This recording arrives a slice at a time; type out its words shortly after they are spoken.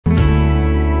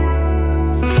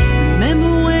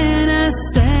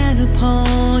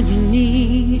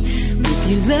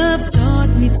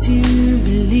to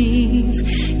believe.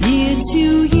 Year to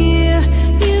year,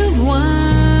 you've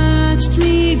watched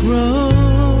me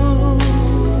grow,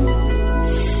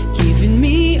 giving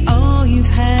me all you've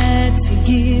had to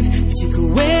give, took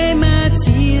away my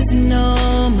tears and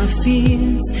all my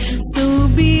fears. So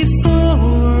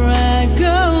before I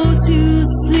go to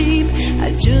sleep,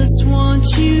 I just want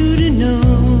you to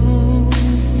know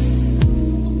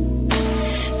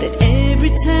that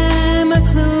every time I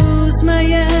close my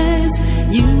eyes,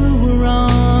 you were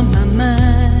on my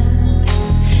mind.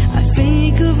 I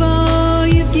think of all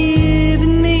you've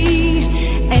given me,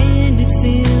 and it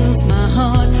fills my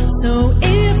heart. So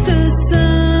if the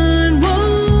sun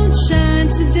won't shine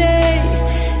today,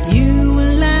 you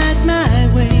will light my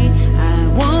way. I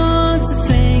want to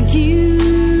thank you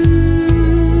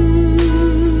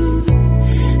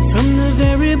from the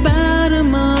very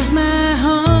bottom of my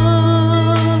heart.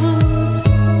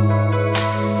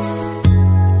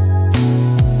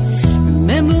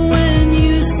 Remember when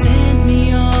you sent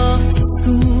me off to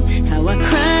school, how I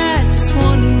cried, just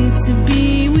wanted to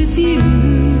be with you.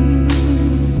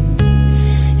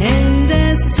 And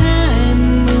as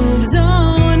time moves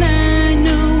on, I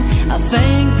know I'll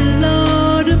thank the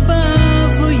Lord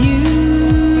above for you.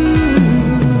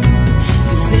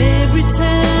 'Cause every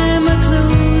time I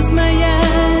close my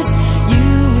eyes, you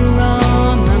were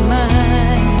on my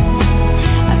mind.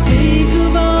 I think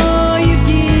of all you've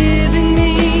given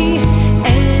me,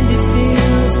 and it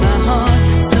fills my heart.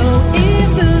 So if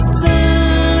the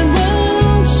sun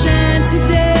won't shine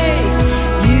today,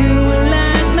 you will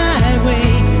light my way.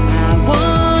 I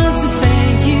want to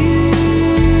thank you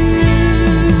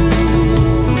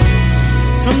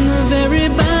from the very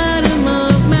bottom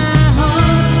of my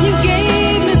heart. You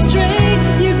gave me strength,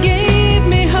 you gave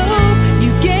me hope,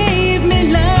 you gave me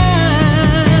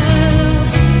love,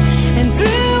 and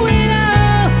through it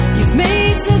all, you've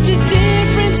made such a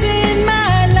difference in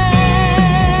my life.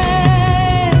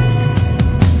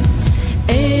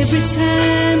 Every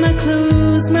time I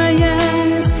close my eyes,